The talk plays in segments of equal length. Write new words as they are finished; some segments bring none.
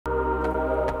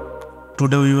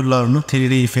today we will learn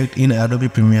 3D effect in Adobe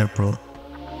Premiere Pro.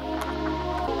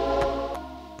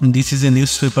 This is a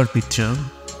newspaper picture.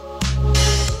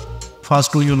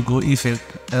 First we will go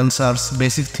effect and search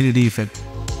basic 3D effect.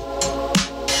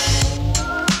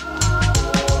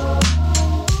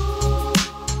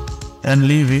 And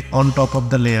leave it on top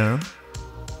of the layer.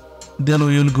 Then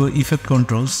we will go effect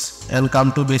controls and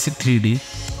come to basic 3D.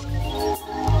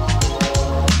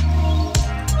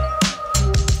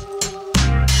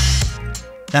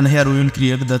 And here we will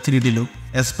create the 3D look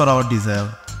as per our desire.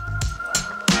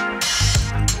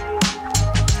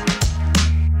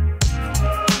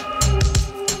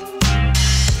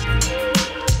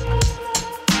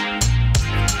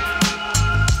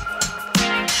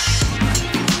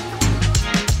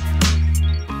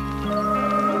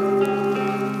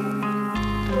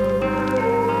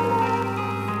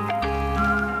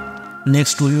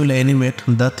 Next we will animate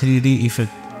the 3D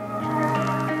effect.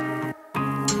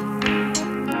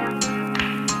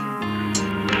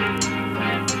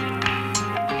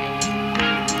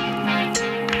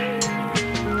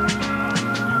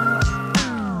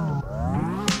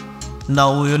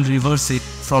 Now we will reverse it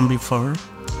from before.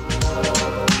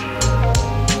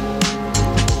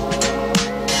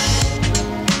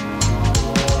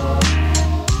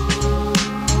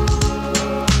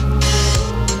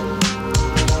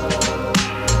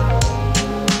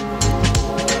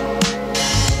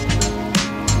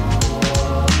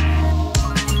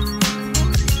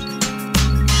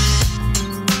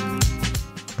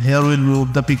 Here we will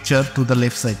move the picture to the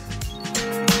left side.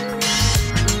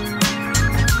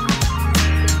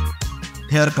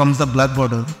 Here comes the black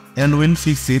border and we'll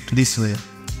fix it this way.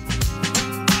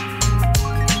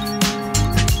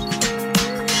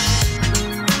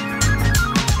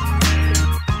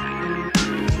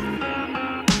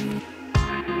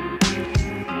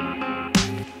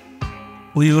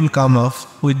 We will come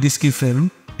off with this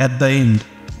keyframe at the end.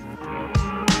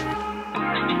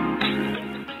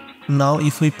 Now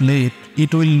if we play it,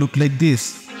 it will look like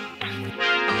this.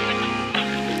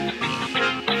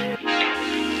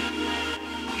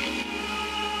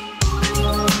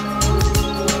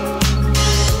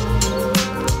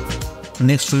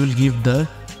 Next we will give the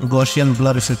Gaussian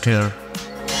blur effect here.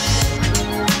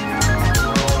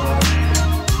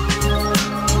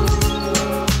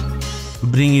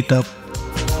 Bring it up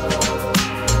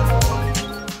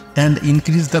and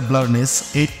increase the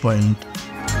blurriness 8 point.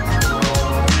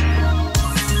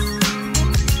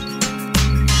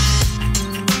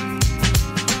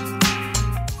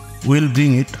 We'll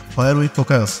bring it where we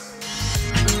focus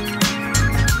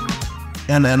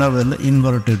and enable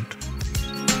inverted.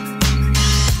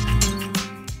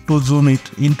 To zoom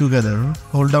it in together,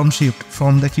 hold down Shift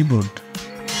from the keyboard.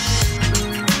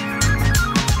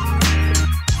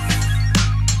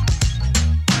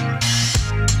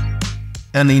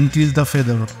 And increase the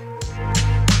feather.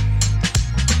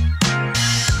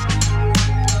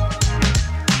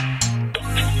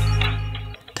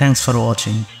 Thanks for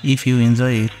watching. If you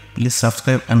enjoy it, please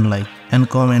subscribe and like and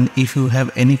comment if you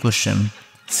have any question.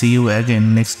 See you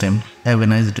again next time. Have a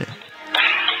nice day.